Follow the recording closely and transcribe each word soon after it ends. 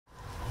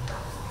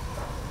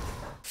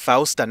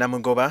Fausta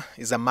Namugoba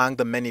is among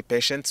the many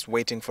patients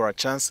waiting for a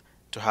chance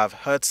to have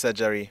heart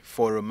surgery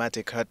for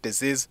rheumatic heart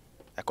disease,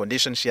 a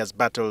condition she has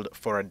battled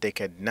for a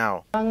decade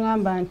now.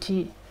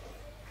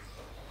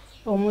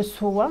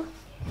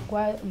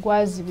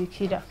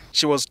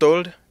 She was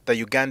told the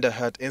Uganda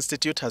Heart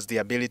Institute has the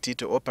ability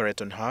to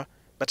operate on her,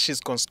 but she's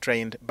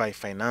constrained by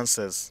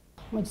finances.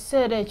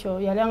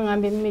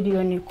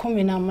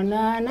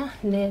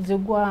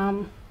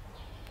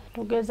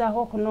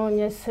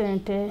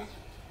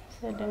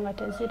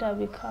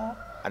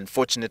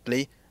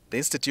 Unfortunately, the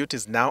institute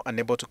is now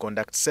unable to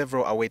conduct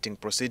several awaiting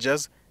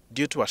procedures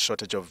due to a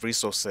shortage of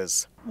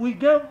resources. We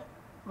gave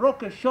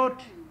Rock a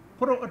short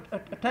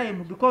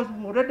time because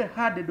we already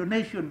had a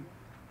donation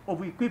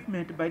of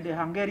equipment by the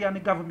Hungarian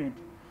government.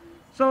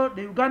 So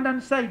the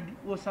Ugandan side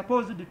was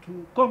supposed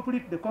to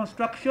complete the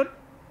construction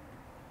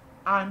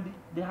and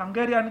the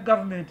Hungarian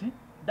government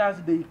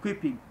does the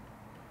equipping.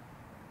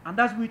 And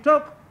as we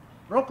talk,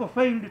 Rocco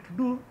failed to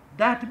do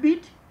that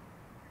bit,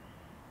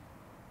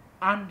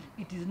 and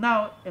it is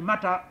now a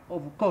matter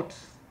of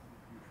courts.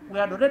 We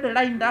had already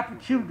lined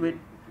up children,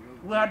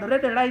 we had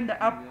already lined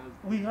up,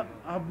 we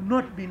have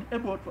not been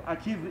able to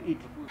achieve it.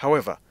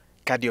 However,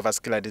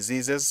 cardiovascular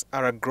diseases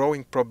are a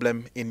growing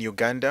problem in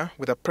Uganda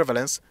with a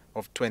prevalence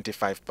of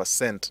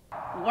 25%.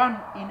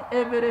 1 in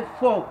every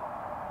 4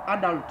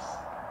 adults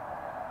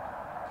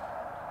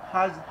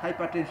has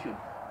hypertension,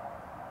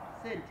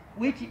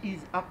 which is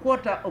a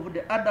quarter of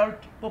the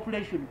adult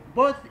population,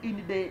 both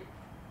in the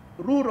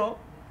rural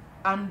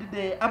and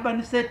the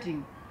urban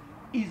setting,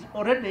 is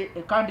already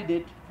a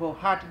candidate for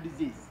heart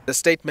disease. The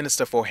State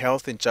Minister for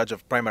Health in charge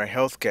of primary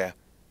health care,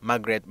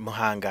 Margaret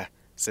Muhanga,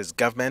 says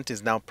government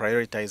is now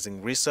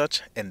prioritizing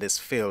research in this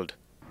field.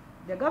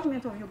 The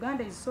government of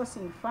Uganda is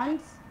sourcing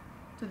funds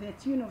to the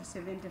tune of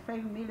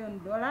 $75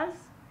 million,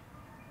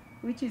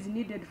 which is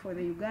needed for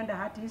the Uganda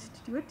Heart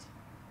Institute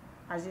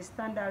as a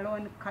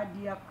standalone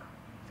cardiac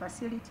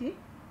facility,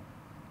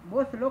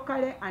 both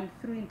locally and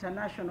through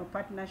international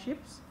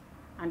partnerships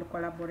and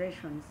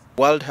collaborations.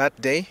 World Heart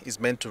Day is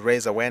meant to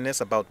raise awareness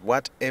about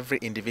what every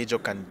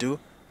individual can do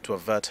to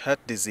avert heart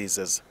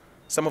diseases.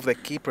 Some of the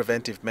key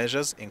preventive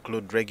measures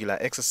include regular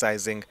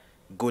exercising,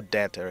 good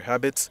dietary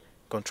habits,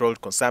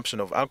 controlled consumption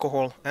of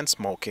alcohol and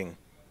smoking.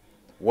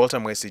 Walter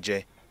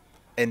Mwesije,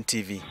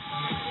 NTV.